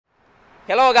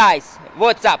Hello guys,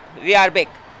 what's up? We are back.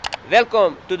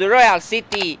 Welcome to the royal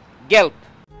city, Guelph.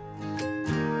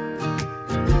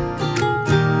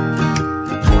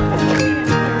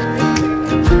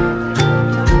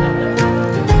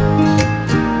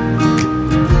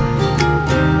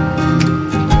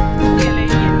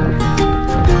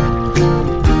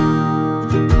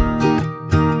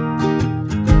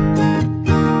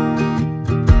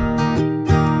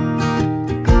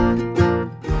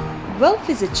 Guelph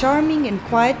is a charming and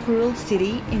quiet rural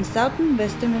city in southern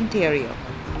Western Ontario,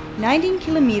 19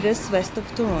 kilometers west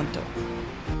of Toronto.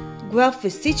 Guelph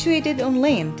is situated on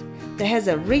land that has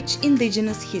a rich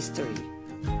indigenous history.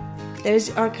 There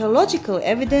is archaeological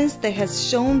evidence that has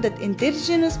shown that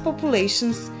indigenous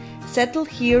populations settled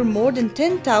here more than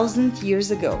 10,000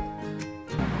 years ago.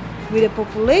 With a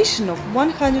population of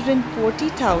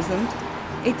 140,000,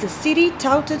 it's a city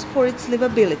touted for its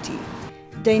livability,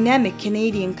 dynamic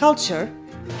Canadian culture,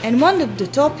 and one of the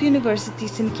top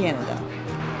universities in Canada.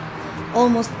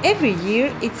 Almost every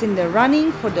year it's in the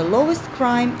running for the lowest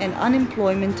crime and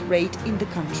unemployment rate in the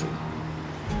country.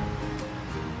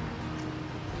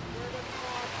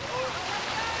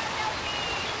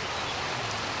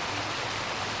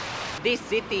 This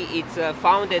city is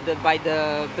founded by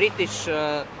the British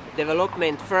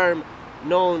development firm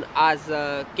known as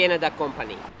Canada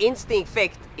Company. Interesting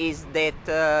fact is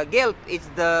that Guelph is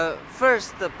the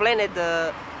first planned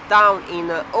town in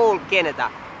all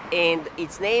Canada, and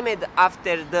it's named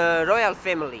after the royal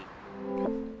family.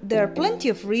 There are plenty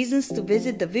of reasons to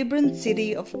visit the vibrant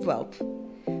city of Guelph.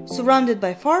 Surrounded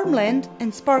by farmland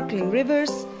and sparkling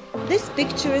rivers, this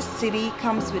picturesque city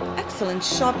comes with excellent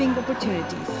shopping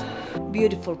opportunities,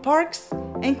 beautiful parks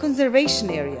and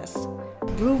conservation areas,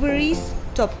 breweries,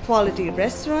 top-quality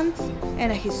restaurants,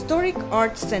 and a historic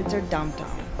arts center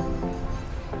downtown.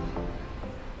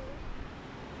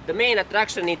 The main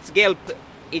attraction is Guelph.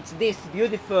 It's this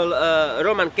beautiful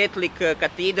Roman Catholic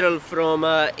cathedral from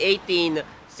 18th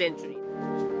century.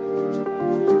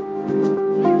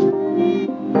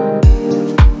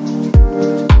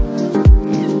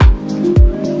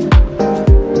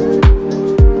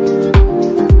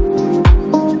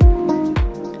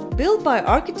 Built by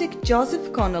architect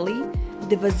Joseph Connolly,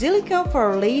 the Basilica of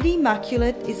Our Lady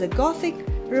Immaculate is a Gothic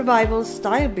Revival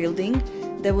style building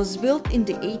that was built in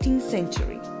the 18th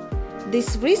century.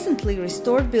 This recently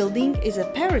restored building is a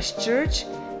parish church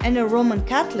and a Roman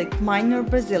Catholic minor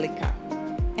basilica,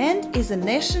 and is a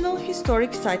National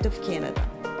Historic Site of Canada.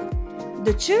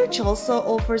 The church also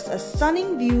offers a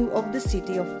stunning view of the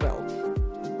city of Guelph.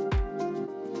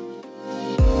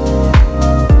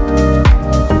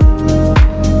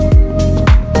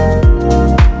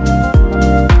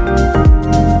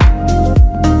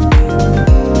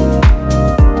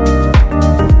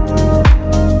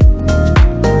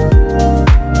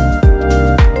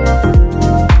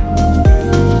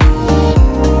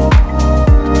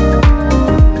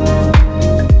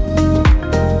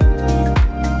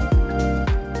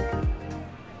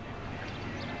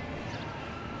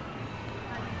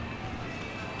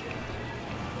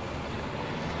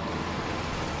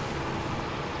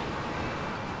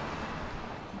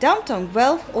 Downtown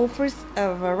Guelph offers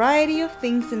a variety of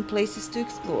things and places to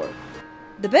explore.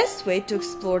 The best way to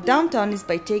explore downtown is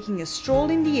by taking a stroll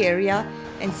in the area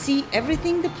and see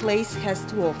everything the place has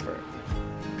to offer.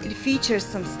 It features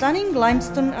some stunning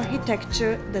limestone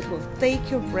architecture that will take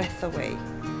your breath away.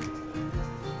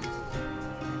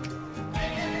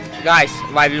 Guys,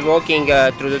 while walking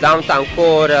through the downtown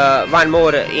core, one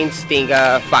more interesting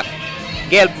fact.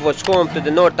 Guelph was home to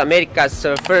the North America's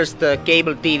first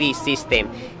cable TV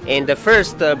system, and the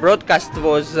first broadcast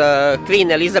was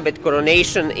Queen Elizabeth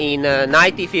coronation in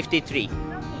 1953.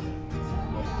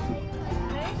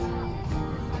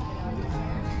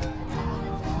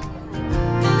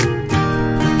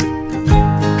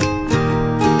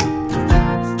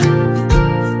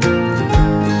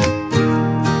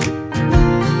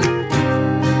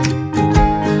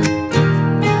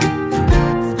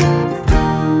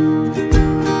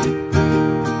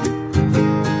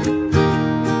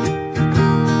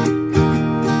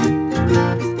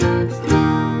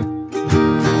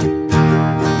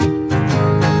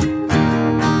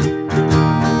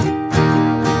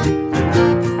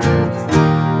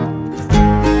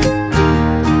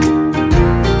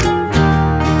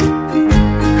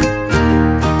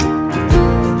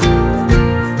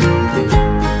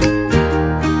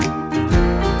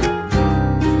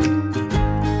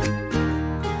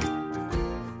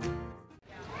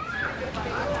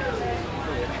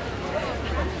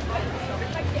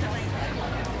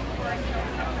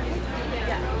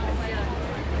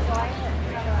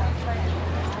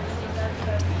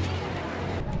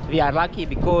 we are lucky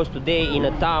because today in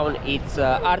a town it's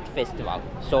art festival,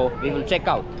 so we will check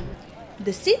out.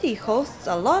 The city hosts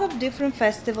a lot of different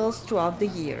festivals throughout the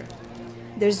year.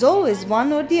 There's always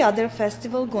one or the other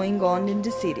festival going on in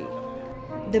the city.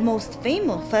 The most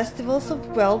famous festivals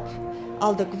of Guelph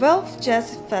are the Guelph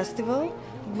Jazz Festival,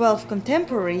 Guelph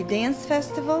Contemporary Dance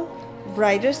Festival,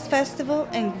 Writers Festival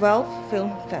and Guelph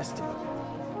Film Festival.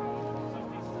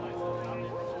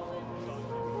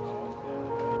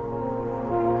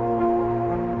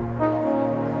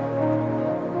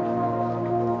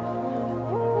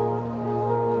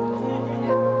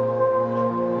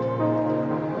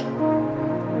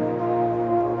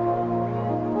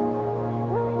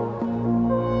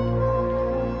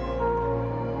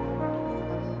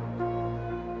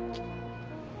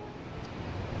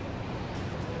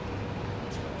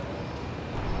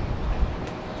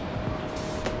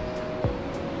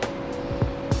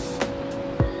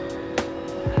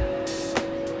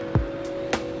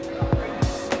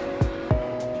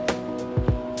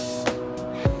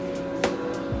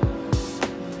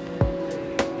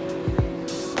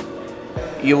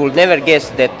 You will never guess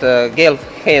that Guelph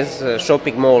has a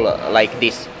shopping mall like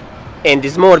this, and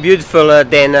is more beautiful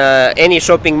than any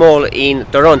shopping mall in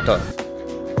Toronto.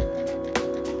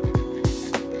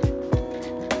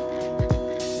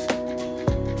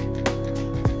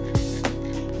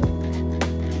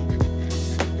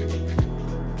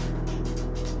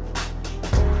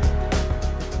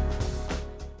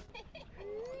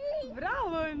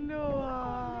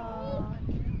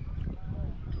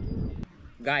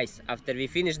 Guys, after we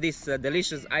finish this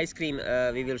delicious ice cream,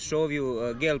 we will show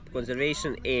you Guelph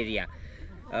Conservation area.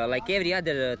 Like every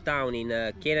other town in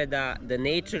Canada, the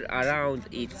nature around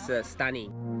it's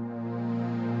stunning.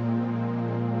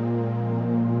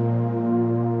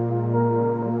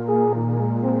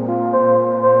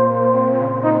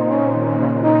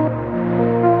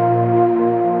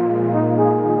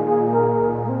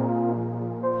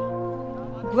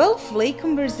 Guelph Lake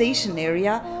Conservation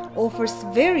area offers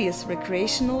various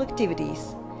recreational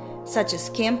activities such as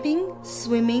camping,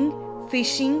 swimming,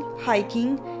 fishing,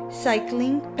 hiking,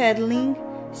 cycling, paddling,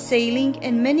 sailing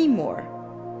and many more.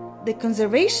 The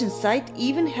conservation site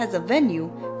even has a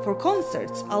venue for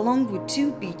concerts along with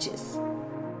 2 beaches.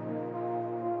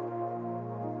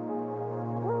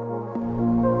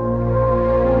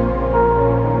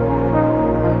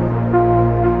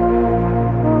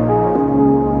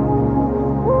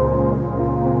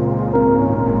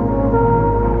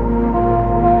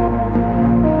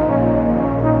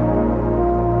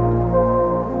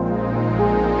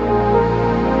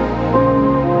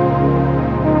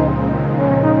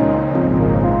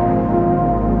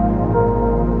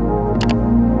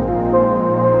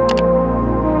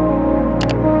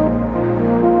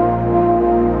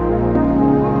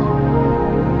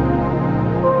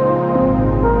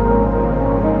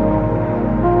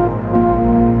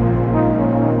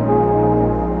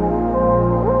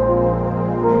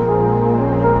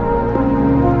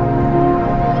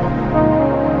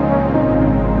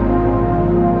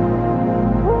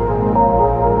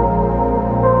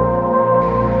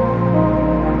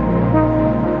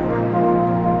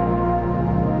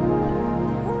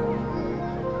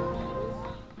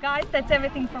 Guys, that's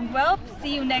everything from Guelph.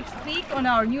 See you next week on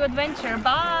our new adventure.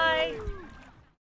 Bye!